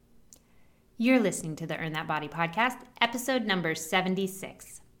You're listening to the Earn That Body podcast, episode number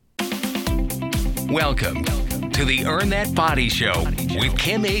 76. Welcome to the Earn That Body Show with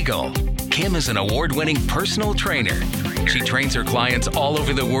Kim Eagle. Kim is an award-winning personal trainer. She trains her clients all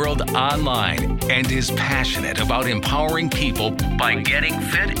over the world online and is passionate about empowering people by getting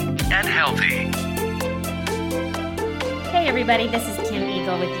fit and healthy. Hey everybody, this is Kim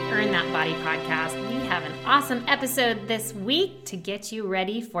Eagle with the Earn That Body podcast. We have an awesome episode this week to get you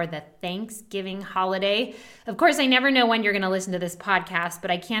ready for the Thanksgiving holiday. Of course, I never know when you're going to listen to this podcast,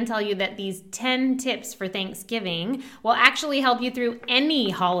 but I can tell you that these 10 tips for Thanksgiving will actually help you through any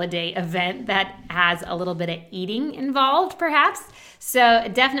holiday event that has a little bit of eating involved, perhaps. So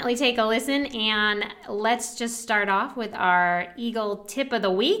definitely take a listen, and let's just start off with our Eagle tip of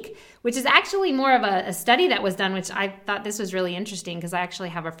the week, which is actually more of a study that was done, which I thought this was really interesting because I actually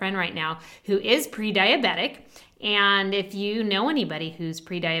have a friend right now who is pre-diabetic. And if you know anybody who's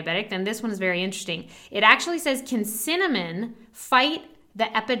pre-diabetic, then this one is very interesting. It actually says, can cinnamon fight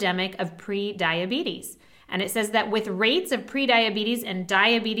the epidemic of pre-diabetes? And it says that with rates of prediabetes and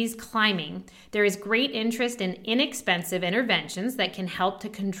diabetes climbing, there is great interest in inexpensive interventions that can help to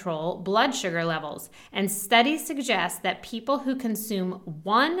control blood sugar levels. And studies suggest that people who consume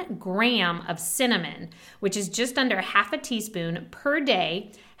 1 gram of cinnamon, which is just under half a teaspoon per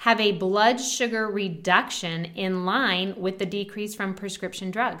day, have a blood sugar reduction in line with the decrease from prescription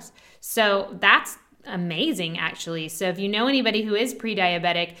drugs. So that's amazing, actually. So if you know anybody who is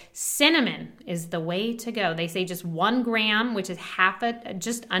pre-diabetic, cinnamon is the way to go. They say just 1 gram, which is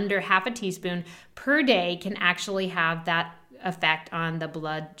just under half a teaspoon per day, can actually have that effect on the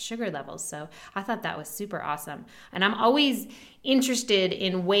blood sugar levels. So I thought that was super awesome. And I'm always interested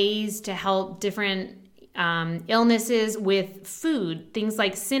in ways to help different illnesses with food, things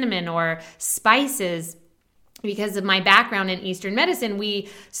like cinnamon or spices. Because of my background in Eastern medicine, we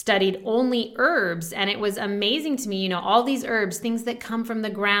studied only herbs, and it was amazing to me, all these herbs, things that come from the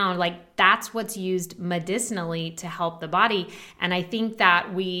ground, like that's what's used medicinally to help the body. And I think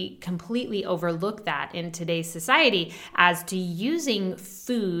that we completely overlook that in today's society as to using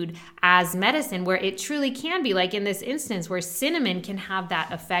food as medicine, where it truly can be, like in this instance where cinnamon can have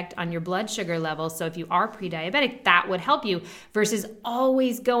that effect on your blood sugar levels. So if you are pre-diabetic, that would help you versus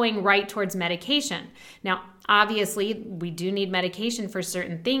always going right towards medication. Now, obviously, we do need medication for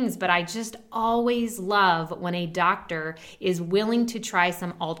certain things, but I just always love when a doctor is willing to try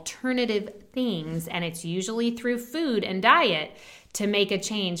some alternative things, and it's usually through food and diet, to make a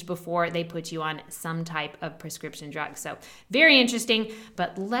change before they put you on some type of prescription drug. So very interesting,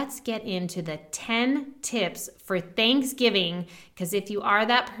 but let's get into the 10 tips for Thanksgiving, because if you are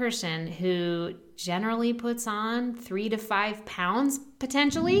that person who generally puts on 3 to 5 pounds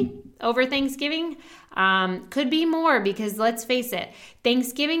potentially over Thanksgiving, could be more, because let's face it,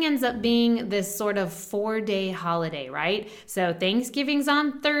 Thanksgiving ends up being this sort of 4-day holiday, right? So Thanksgiving's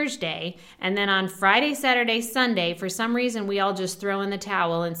on Thursday, and then on Friday, Saturday, Sunday, for some reason, we all just throw in the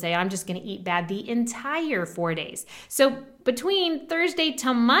towel and say, I'm just going to eat bad the entire 4 days. So between Thursday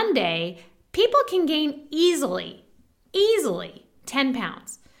to Monday, people can gain easily 10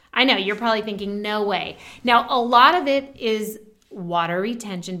 pounds. I know, you're probably thinking, no way. Now, a lot of it is water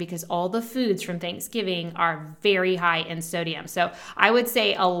retention, because all the foods from Thanksgiving are very high in sodium. So I would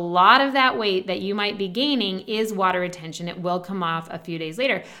say a lot of that weight that you might be gaining is water retention. It will come off a few days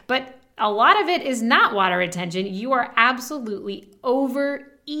later. But a lot of it is not water retention. You are absolutely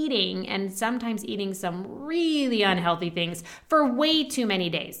overeating and sometimes eating some really unhealthy things for way too many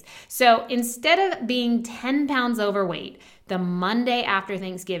days. So instead of being 10 pounds overweight the Monday after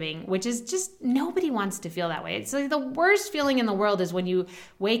Thanksgiving, which is just, nobody wants to feel that way. It's like the worst feeling in the world is when you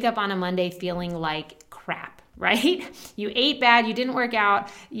wake up on a Monday feeling like crap, right? You ate bad, you didn't work out,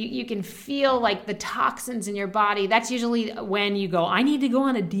 you can feel like the toxins in your body. That's usually when you go, I need to go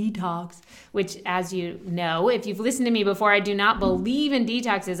on a detox, which, as you know, if you've listened to me before, I do not believe in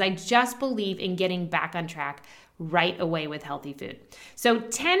detoxes. I just believe in getting back on track right away with healthy food. So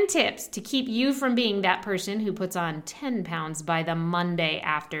 10 tips to keep you from being that person who puts on 10 pounds by the Monday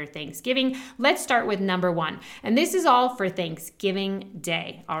after Thanksgiving. Let's start with number 1. And this is all for Thanksgiving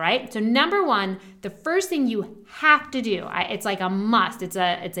Day, all right? So number 1, the first thing you have to do, it's like a must. It's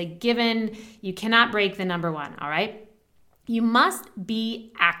a given. You cannot break the number 1, all right? You must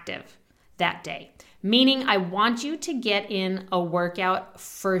be active that day, meaning I want you to get in a workout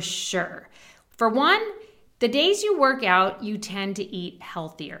for sure. For one, the days you work out, you tend to eat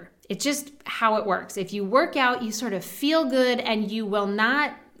healthier. It's just how it works. If you work out, you sort of feel good, and you will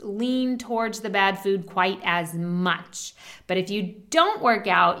not lean towards the bad food quite as much. But if you don't work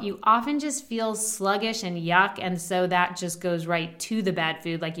out, you often just feel sluggish and yuck, and so that just goes right to the bad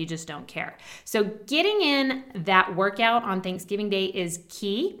food, like you just don't care. So getting in that workout on Thanksgiving Day is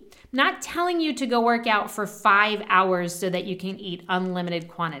key. Not telling you to go work out for 5 hours so that you can eat unlimited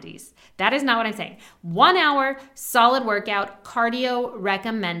quantities. That is not what I'm saying. 1 hour, solid workout, cardio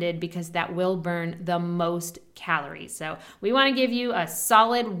recommended, because that will burn the most calories. So we want to give you a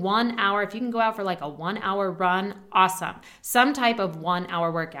solid 1 hour. If you can go out for like a 1 hour run, awesome. Some type of 1 hour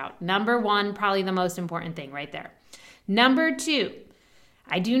workout. Number one, probably the most important thing right there. Number two,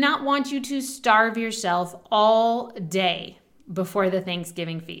 I do not want you to starve yourself all day before the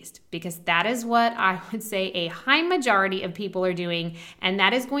Thanksgiving feast, because that is what I would say a high majority of people are doing, and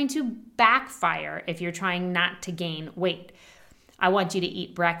that is going to backfire if you're trying not to gain weight. I want you to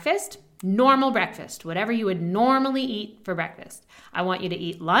eat breakfast, normal breakfast, whatever you would normally eat for breakfast. I want you to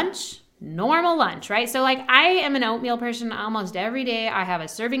eat lunch, normal lunch, right? So like I am an oatmeal person. Almost every day I have a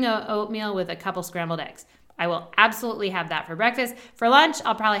serving of oatmeal with a couple scrambled eggs. I will absolutely have that for breakfast. For lunch,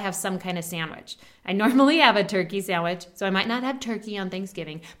 I'll probably have some kind of sandwich. I normally have a turkey sandwich, so I might not have turkey on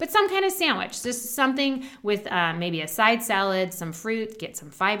Thanksgiving, but some kind of sandwich, just something with maybe a side salad, some fruit, get some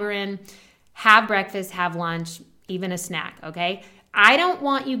fiber in, have breakfast, have lunch, even a snack, okay? I don't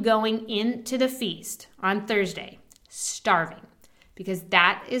want you going into the feast on Thursday starving, because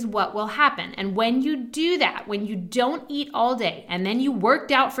that is what will happen. And when you do that, when you don't eat all day and then you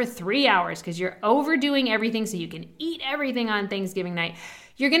worked out for 3 hours because you're overdoing everything so you can eat everything on Thanksgiving night,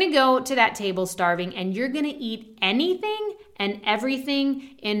 you're going to go to that table starving, and you're going to eat anything and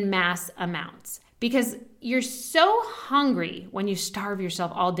everything in mass amounts, because you're so hungry when you starve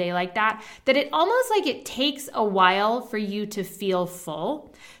yourself all day like that, that it almost like it takes a while for you to feel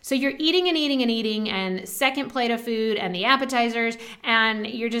full. So you're eating and eating and eating, and second plate of food and the appetizers, and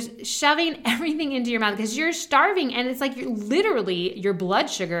you're just shoving everything into your mouth because you're starving. And it's like your blood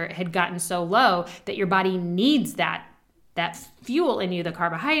sugar had gotten so low that your body needs that fuel in you, the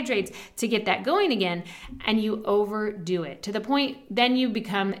carbohydrates, to get that going again, and you overdo it to the point then you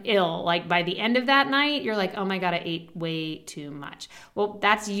become ill. Like by the end of that night, you're like, oh my God, I ate way too much. Well,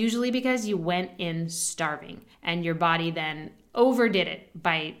 that's usually because you went in starving, and your body then overdid it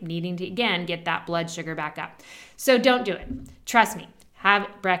by needing to, again, get that blood sugar back up. So don't do it. Trust me. Have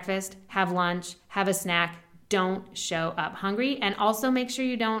breakfast, have lunch, have a snack. Don't show up hungry, and also make sure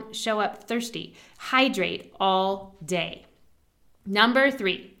you don't show up thirsty. Hydrate all day. Number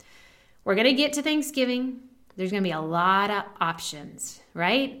 3, we're going to get to Thanksgiving. There's going to be a lot of options,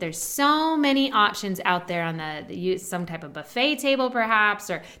 right? There's so many options out there on some type of buffet table perhaps,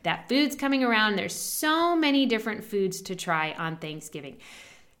 or that food's coming around. There's so many different foods to try on Thanksgiving.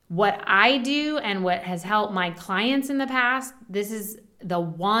 What I do and what has helped my clients in the past, this is the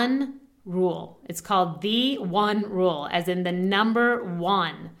one rule. It's called the one rule, as in the number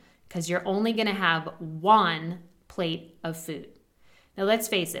one, because you're only going to have one plate of food. Now, let's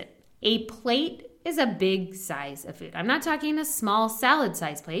face it, a plate is a big size of food. I'm not talking a small salad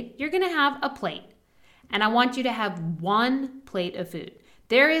size plate. You're going to have a plate, and I want you to have one plate of food.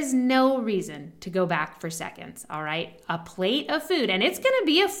 There is no reason to go back for seconds, all right? A plate of food, and it's going to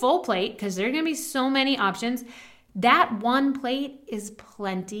be a full plate because there are going to be so many options. That one plate is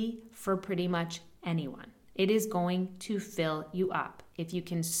plenty for pretty much anyone. It is going to fill you up if you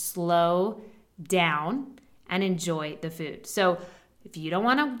can slow down and enjoy the food. So if you don't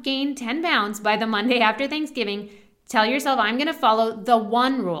want to gain 10 pounds by the Monday after Thanksgiving, tell yourself, I'm going to follow the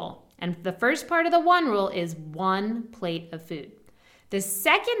one rule. And the first part of the one rule is one plate of food. The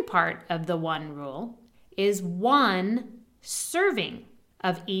second part of the one rule is one serving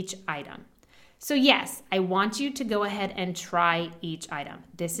of each item. So yes, I want you to go ahead and try each item.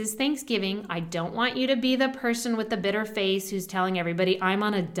 This is Thanksgiving. I don't want you to be the person with the bitter face who's telling everybody, I'm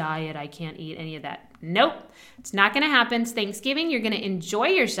on a diet, I can't eat any of that. Nope, it's not going to happen. It's Thanksgiving. You're going to enjoy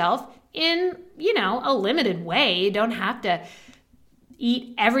yourself in, a limited way. You don't have to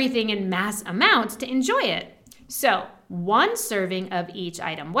eat everything in mass amounts to enjoy it. So one serving of each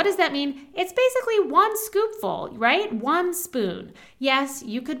item. What does that mean? It's basically one scoopful, right? One spoon. Yes,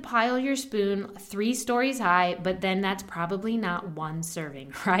 you could pile your spoon 3 stories high, but then that's probably not one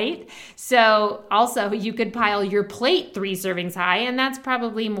serving, right? So also you could pile your plate 3 servings high, and that's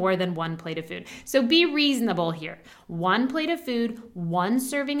probably more than one plate of food. So be reasonable here. One plate of food, one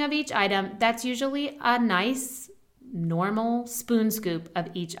serving of each item. That's usually a nice, normal spoon scoop of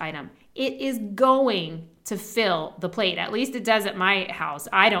each item. It is going to fill the plate. At least it does at my house.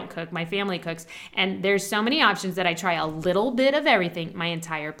 I don't cook, my family cooks, and there's so many options that I try a little bit of everything. My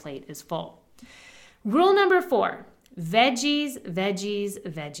entire plate is full. Rule number 4, Veggies, veggies,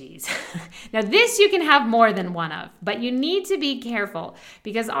 veggies. Now this you can have more than one of, but you need to be careful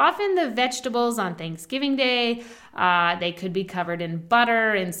because often the vegetables on Thanksgiving Day, they could be covered in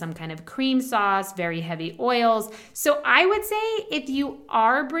butter and some kind of cream sauce, very heavy oils. So I would say if you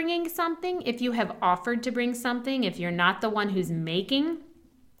are bringing something, if you have offered to bring something, if you're not the one who's making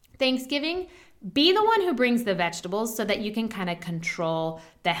Thanksgiving, be the one who brings the vegetables so that you can kind of control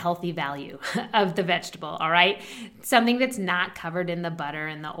the healthy value of the vegetable, all right? Something that's not covered in the butter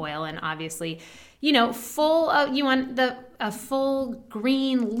and the oil and obviously, you want a full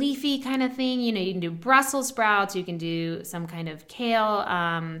green leafy kind of thing. You can do Brussels sprouts, you can do some kind of kale.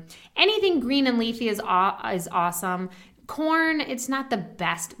 Anything green and leafy is awesome. Corn, it's not the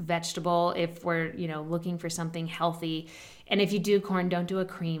best vegetable if we're, looking for something healthy. And if you do corn, don't do a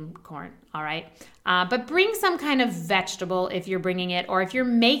cream corn, all right? But bring some kind of vegetable if you're bringing it, or if you're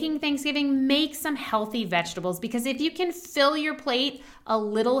making Thanksgiving, make some healthy vegetables, because if you can fill your plate a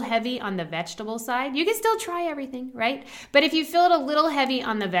little heavy on the vegetable side, you can still try everything, right? But if you fill it a little heavy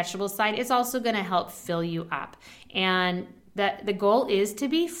on the vegetable side, it's also gonna help fill you up. And the goal is to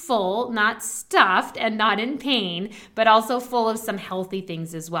be full, not stuffed and not in pain, but also full of some healthy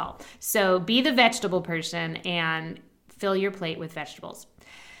things as well. So be the vegetable person and fill your plate with vegetables.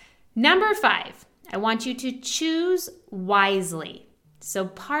 Number 5, I want you to choose wisely. So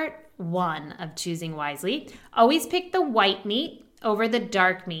part 1 of choosing wisely, always pick the white meat over the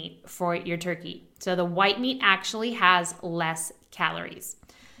dark meat for your turkey. So the white meat actually has less calories.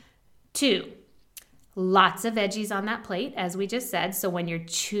 2, lots of veggies on that plate, as we just said. So when you're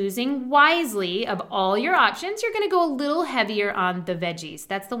choosing wisely of all your options, you're going to go a little heavier on the veggies.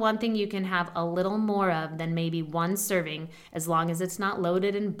 That's the one thing you can have a little more of than maybe one serving, as long as it's not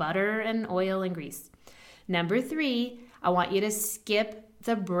loaded in butter and oil and grease. Number 3, I want you to skip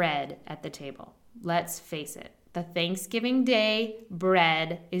the bread at the table. Let's face it, the Thanksgiving Day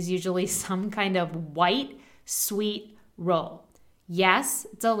bread is usually some kind of white, sweet roll. Yes,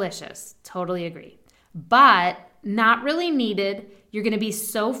 delicious. Totally agree. But not really needed. You're going to be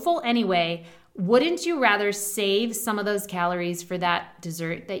so full anyway. Wouldn't you rather save some of those calories for that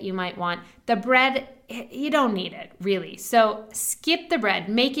dessert that you might want? The bread, you don't need it, really. So skip the bread.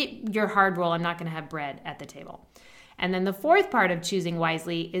 Make it your hard roll. I'm not going to have bread at the table. And then the 4th part of choosing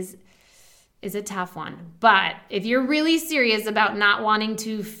wisely is a tough one. But if you're really serious about not wanting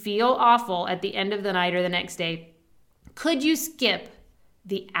to feel awful at the end of the night or the next day, could you skip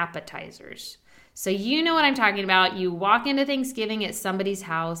the appetizers? So you know what I'm talking about. You walk into Thanksgiving at somebody's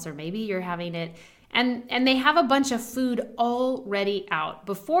house, or maybe you're having it, and they have a bunch of food already out.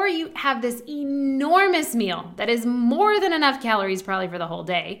 Before you have this enormous meal that is more than enough calories probably for the whole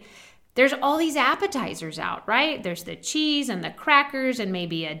day, there's all these appetizers out, right? There's the cheese and the crackers and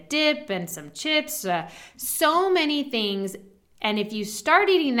maybe a dip and some chips, so many things. And if you start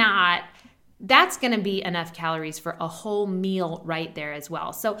eating that, that's going to be enough calories for a whole meal right there as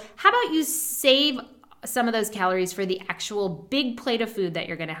well. So how about you save some of those calories for the actual big plate of food that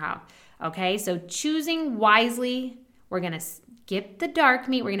you're going to have? Okay, so choosing wisely, we're going to skip the dark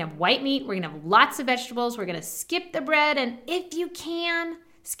meat. We're going to have white meat. We're going to have lots of vegetables. We're going to skip the bread. And if you can,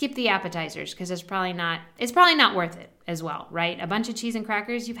 skip the appetizers, because it's probably not worth it as well, right? A bunch of cheese and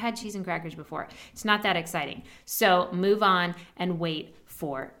crackers, you've had cheese and crackers before. It's not that exciting. So move on and wait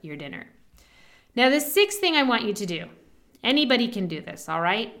for your dinner. Now, the 6th thing I want you to do, anybody can do this, all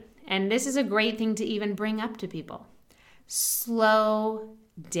right? And this is a great thing to even bring up to people. Slow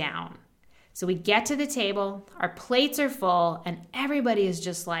down. So we get to the table, our plates are full, and everybody is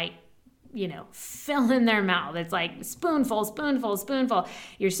just like, filling their mouth. It's like spoonful, spoonful, spoonful.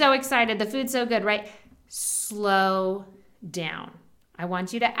 You're so excited. The food's so good, right? Slow down. I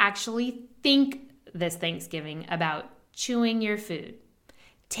want you to actually think this Thanksgiving about chewing your food,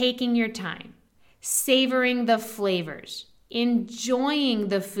 taking your time, savoring the flavors, enjoying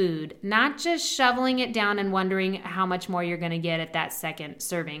the food, not just shoveling it down and wondering how much more you're going to get at that second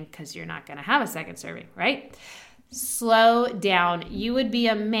serving, because you're not going to have a second serving, right? Slow down. You would be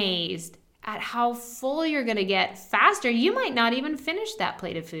amazed at how full you're going to get faster. You might not even finish that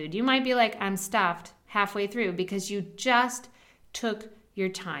plate of food. You might be like, I'm stuffed halfway through, because you just took your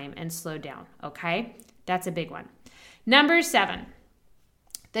time and slowed down, okay? That's a big one. Number 7.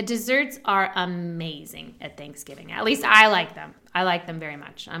 The desserts are amazing at Thanksgiving. At least I like them. I like them very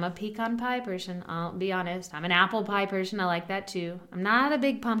much. I'm a pecan pie person, I'll be honest. I'm an apple pie person. I like that too. I'm not a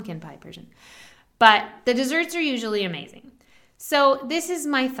big pumpkin pie person. But the desserts are usually amazing. So this is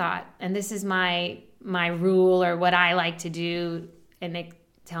my thought, and this is my rule, or what I like to do and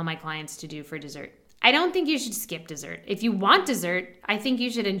tell my clients to do for dessert. I don't think you should skip dessert. If you want dessert, I think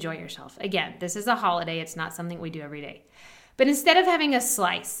you should enjoy yourself. Again, this is a holiday. It's not something we do every day. But instead of having a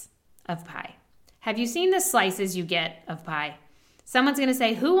slice of pie, have you seen the slices you get of pie? Someone's going to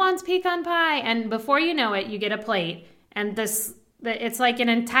say, who wants pecan pie? And before you know it, you get a plate and it's like an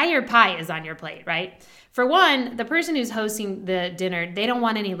entire pie is on your plate, right? For one, the person who's hosting the dinner, they don't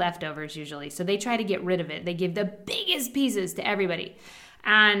want any leftovers usually. So they try to get rid of it. They give the biggest pieces to everybody.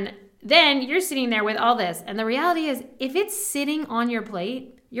 And then you're sitting there with all this. And the reality is, if it's sitting on your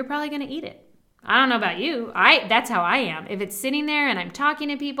plate, you're probably going to eat it. I don't know about you. That's how I am. If it's sitting there and I'm talking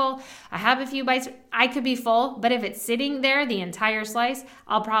to people, I have a few bites, I could be full. But if it's sitting there, the entire slice,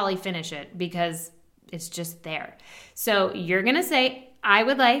 I'll probably finish it because it's just there. So you're going to say, I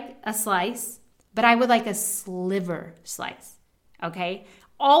would like a slice, but I would like a sliver slice. Okay?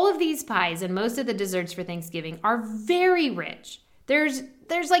 All of these pies and most of the desserts for Thanksgiving are very rich. There's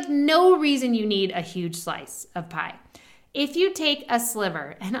like no reason you need a huge slice of pie. If you take a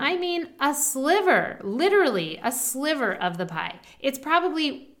sliver, and I mean a sliver, literally a sliver of the pie, it's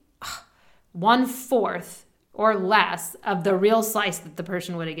probably 1/4 or less of the real slice that the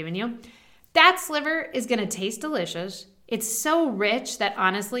person would have given you. That sliver is going to taste delicious. It's so rich that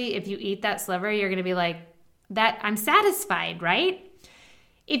honestly, if you eat that sliver, you're going to be like, "That I'm satisfied," right?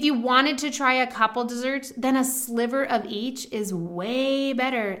 If you wanted to try a couple desserts, then a sliver of each is way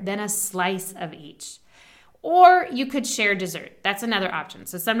better than a slice of each. Or you could share dessert. That's another option.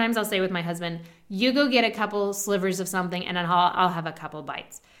 So sometimes I'll say with my husband, you go get a couple slivers of something and then I'll have a couple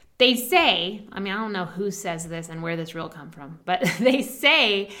bites. They say, I don't know who says this and where this rule come from, but they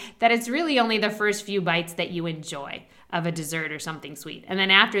say that it's really only the first few bites that you enjoy of a dessert or something sweet. And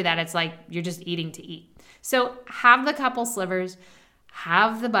then after that, it's like you're just eating to eat. So have the couple slivers,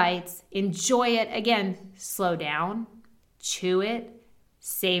 have the bites, enjoy it. Again, slow down, chew it,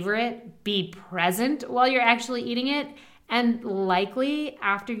 savor it, be present while you're actually eating it, and likely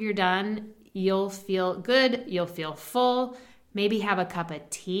after you're done, you'll feel good, you'll feel full. Maybe have a cup of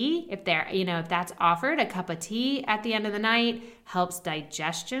tea if that's offered. A cup of tea at the end of the night helps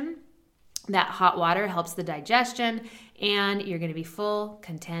digestion. That hot water helps the digestion, and you're going to be full,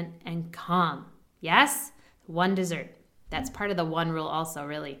 content, and calm. Yes? One dessert. That's part of the one rule also,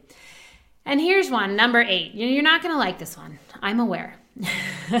 really. And here's one, number 8. You're not going to like this one. I'm aware.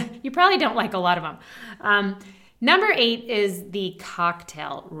 You probably don't like a lot of them. Number 8 is the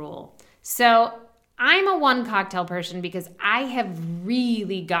cocktail rule. So I'm a one cocktail person because I have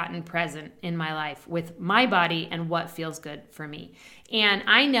really gotten present in my life with my body and what feels good for me. And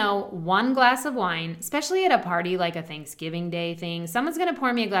I know one glass of wine, especially at a party like a Thanksgiving Day thing, someone's going to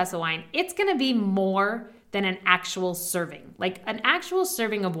pour me a glass of wine. It's going to be more than an actual serving. Like an actual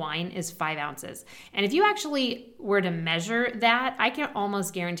serving of wine is 5 ounces. And if you actually were to measure that, I can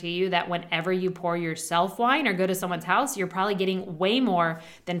almost guarantee you that whenever you pour yourself wine or go to someone's house, you're probably getting way more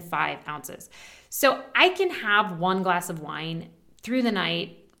than 5 ounces. So I can have one glass of wine through the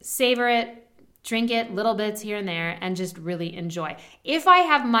night, savor it, drink it, little bits here and there, and just really enjoy. If I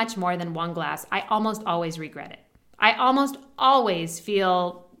have much more than one glass, I almost always regret it. I almost always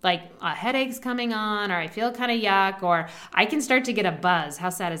feel like a headache's coming on, or I feel kind of yuck, or I can start to get a buzz.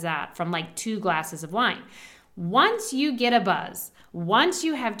 How sad is that? From like 2 glasses of wine. Once you get a buzz, once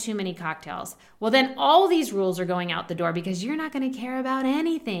you have too many cocktails, well, then all these rules are going out the door because you're not going to care about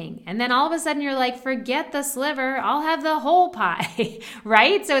anything. And then all of a sudden you're like, forget the sliver, I'll have the whole pie,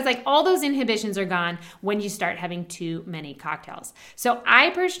 right? So it's like all those inhibitions are gone when you start having too many cocktails. So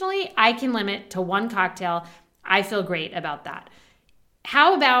I can limit to 1 cocktail. I feel great about that.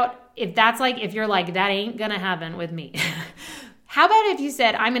 How about if you're like, that ain't gonna happen with me? How about if you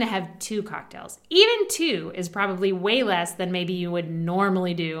said, I'm gonna have 2 cocktails? Even 2 is probably way less than maybe you would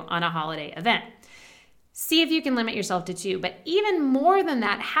normally do on a holiday event. See if you can limit yourself to 2. But even more than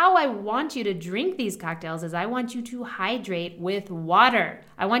that, how I want you to drink these cocktails is I want you to hydrate with water.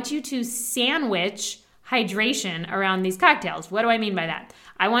 I want you to sandwich hydration around these cocktails. What do I mean by that?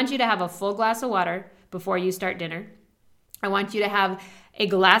 I want you to have a full glass of water before you start dinner. I want you to have a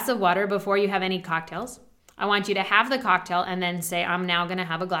glass of water before you have any cocktails. I want you to have the cocktail and then say, I'm now going to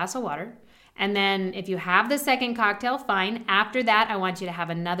have a glass of water. And then if you have the second cocktail, fine. After that, I want you to have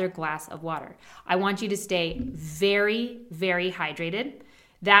another glass of water. I want you to stay very, very hydrated.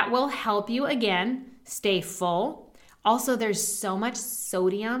 That will help you, again, stay full. Also, there's so much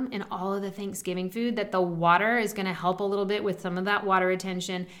sodium in all of the Thanksgiving food that the water is going to help a little bit with some of that water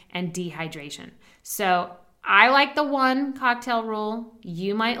retention and dehydration. So I like the 1 cocktail rule.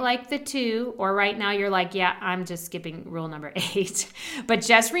 You might like the 2, or right now you're like, yeah, I'm just skipping rule number 8. But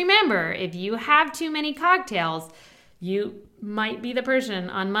just remember, if you have too many cocktails, you might be the person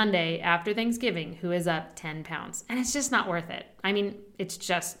on Monday after Thanksgiving who is up 10 pounds. And it's just not worth it. I mean, it's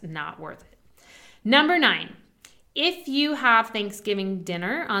just not worth it. Number 9, if you have Thanksgiving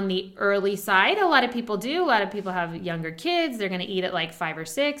dinner on the early side, a lot of people do. A lot of people have younger kids. They're going to eat at like 5 or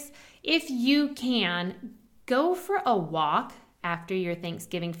 6. If you can, go for a walk after your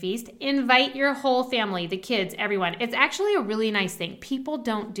Thanksgiving feast. Invite your whole family, the kids, everyone. It's actually a really nice thing. People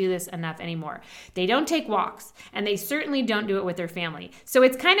don't do this enough anymore. They don't take walks, and they certainly don't do it with their family. So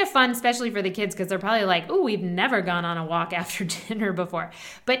it's kind of fun, especially for the kids, because they're probably like, oh, we've never gone on a walk after dinner before.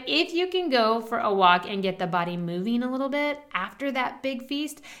 But if you can go for a walk and get the body moving a little bit after that big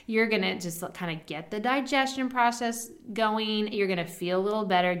feast, you're going to just kind of get the digestion process going. You're going to feel a little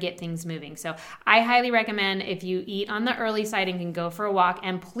better, get things moving. So I highly recommend if you eat on the early side and can go for a walk,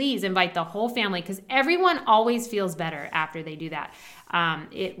 and please invite the whole family, because everyone always feels better after they do that.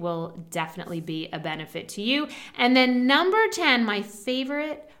 It will definitely be a benefit to you. And then number 10, my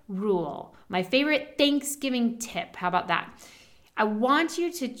favorite rule, my favorite Thanksgiving tip. How about that? I want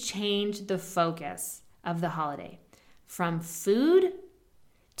you to change the focus of the holiday from food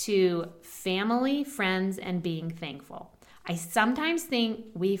to family, friends, and being thankful. I sometimes think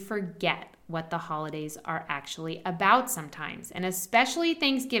we forget what the holidays are actually about sometimes, and especially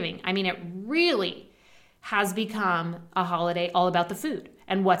Thanksgiving. I mean, it really has become a holiday all about the food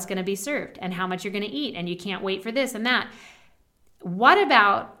and what's going to be served and how much you're going to eat, and you can't wait for this and that. What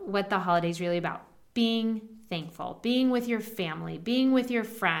about what the holiday's really about? Being thankful, being with your family, being with your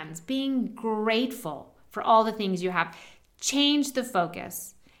friends, being grateful for all the things you have. Change the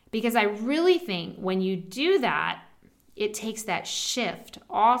focus, because I really think when you do that, it takes that shift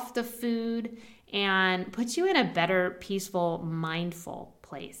off the food and puts you in a better, peaceful, mindful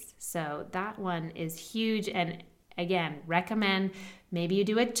place. So that one is huge. And again, recommend maybe you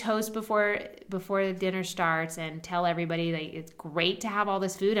do a toast before the dinner starts and tell everybody that it's great to have all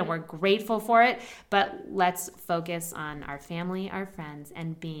this food and we're grateful for it, but let's focus on our family, our friends,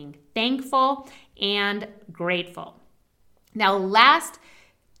 and being thankful and grateful. Now, last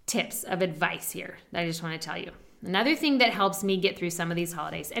tips of advice here that I just want to tell you. Another thing that helps me get through some of these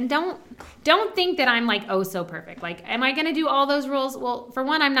holidays, and don't think that I'm like, oh, so perfect. Like, am I going to do all those rules? Well, for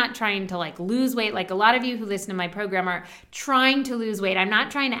one, I'm not trying to like lose weight. Like a lot of you who listen to my program are trying to lose weight. I'm not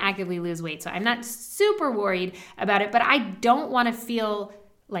trying to actively lose weight. So I'm not super worried about it, but I don't want to feel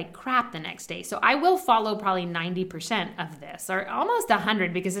like crap the next day. So I will follow probably 90% of this, or almost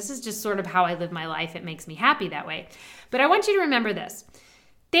 100, because this is just sort of how I live my life. It makes me happy that way. But I want you to remember this.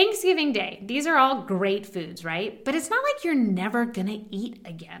 Thanksgiving Day, these are all great foods, right? But it's not like you're never gonna eat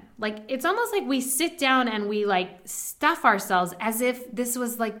again. Like, it's almost like we sit down and we like stuff ourselves as if this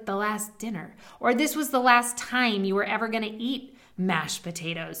was like the last dinner, or this was the last time you were ever gonna eat mashed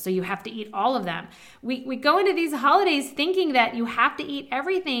potatoes, so you have to eat all of them. We go into these holidays thinking that you have to eat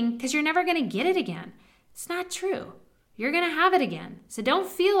everything because you're never gonna get it again. It's not true. You're going to have it again. So don't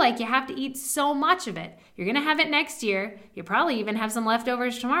feel like you have to eat so much of it. You're going to have it next year. You probably even have some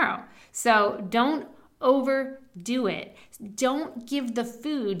leftovers tomorrow. So don't overdo it. Don't give the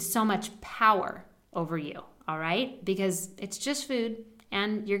food so much power over you, all right? Because it's just food,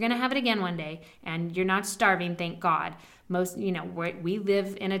 and you're going to have it again one day, and you're not starving, thank God. Most, we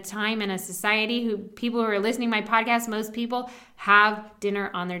live in a time in a society people who are listening to my podcast, most people have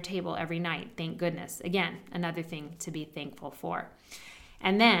dinner on their table every night. Thank goodness. Again, another thing to be thankful for.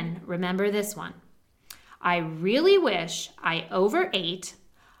 And then remember this one. I really wish I overate,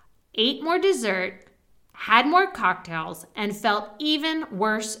 ate more dessert, had more cocktails, and felt even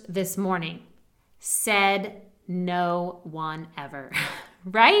worse this morning. Said no one ever,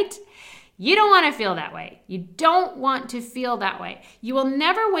 right? You don't want to feel that way. You don't want to feel that way. You will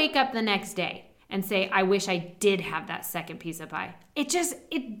never wake up the next day and say, I wish I did have that second piece of pie.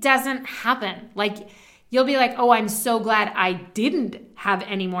 It doesn't happen. Like, you'll be like, oh, I'm so glad I didn't have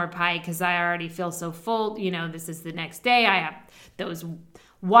any more pie because I already feel so full. This is the next day. I have those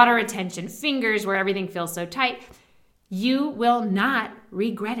water retention fingers where everything feels so tight. You will not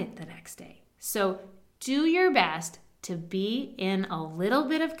regret it the next day. So do your best to be in a little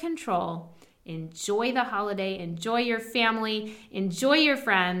bit of control. Enjoy the holiday, enjoy your family, enjoy your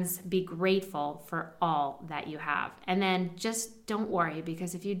friends, be grateful for all that you have. And then just don't worry,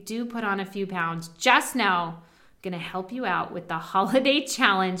 because if you do put on a few pounds, just know I'm going to help you out with the holiday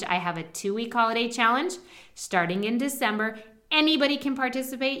challenge. I have a 2-week holiday challenge starting in December. Anybody can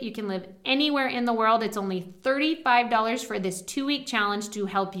participate. You can live anywhere in the world. It's only $35 for this 2-week challenge to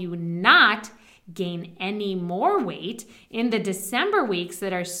help you not gain any more weight in the December weeks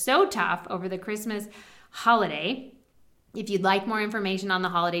that are so tough over the Christmas holiday. If you'd like more information on the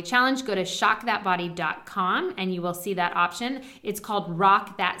holiday challenge, go to shockthatbody.com and you will see that option. It's called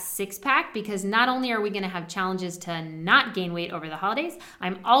Rock That Six Pack because not only are we going to have challenges to not gain weight over the holidays,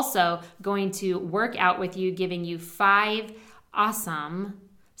 I'm also going to work out with you, giving you 5 awesome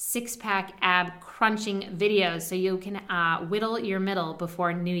six-pack ab crunching videos so you can whittle your middle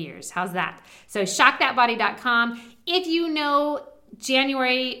before New Year's. How's that? So shockthatbody.com. If you know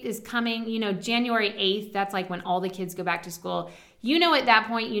January is coming, January 8th, that's like when all the kids go back to school. At that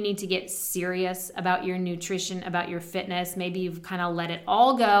point, you need to get serious about your nutrition, about your fitness. Maybe you've kind of let it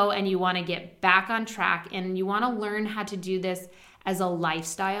all go and you want to get back on track and you want to learn how to do this as a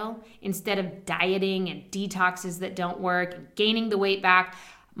lifestyle instead of dieting and detoxes that don't work, and gaining the weight back.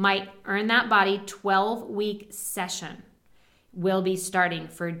 My Earn That Body 12-week session will be starting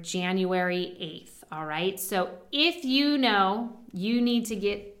for January 8th. All right. So if you know you need to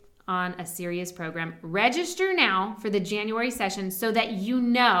get on a serious program, register now for the January session so that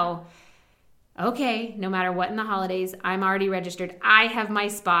okay, no matter what in the holidays, I'm already registered. I have my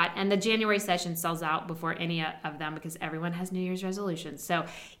spot, and the January session sells out before any of them because everyone has New Year's resolutions. So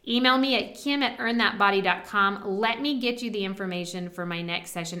email me at kim@earnthatbody.com. Let me get you the information for my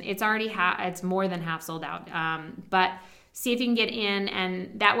next session. It's already it's more than half sold out. But see if you can get in,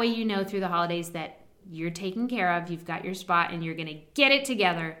 and that way through the holidays that you're taken care of, you've got your spot, and you're going to get it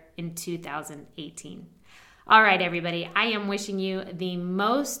together in 2018. All right, everybody, I am wishing you the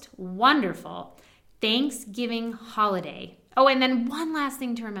most wonderful Thanksgiving holiday. Oh, and then one last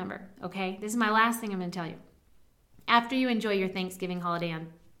thing to remember, okay? This is my last thing I'm going to tell you. After you enjoy your Thanksgiving holiday on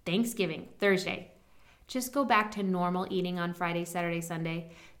Thanksgiving, Thursday, just go back to normal eating on Friday, Saturday,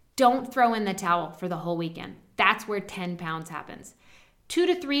 Sunday. Don't throw in the towel for the whole weekend. That's where 10 pounds happens. 2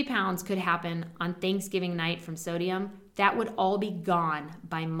 to 3 pounds could happen on Thanksgiving night from sodium. That would all be gone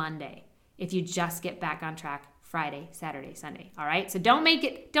by Monday if you just get back on track Friday, Saturday, Sunday. All right? So don't make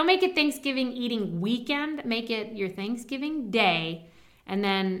it Thanksgiving eating weekend. Make it your Thanksgiving day, and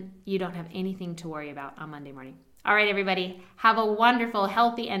then you don't have anything to worry about on Monday morning. All right, everybody. Have a wonderful,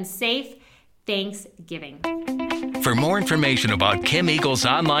 healthy, and safe Thanksgiving. For more information about Kim Eagle's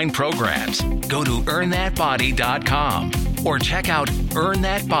online programs, go to earnthatbody.com or check out Earn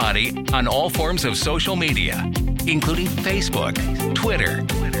That Body on all forms of social media, including Facebook, Twitter,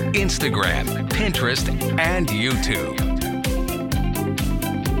 Instagram, Pinterest, and YouTube.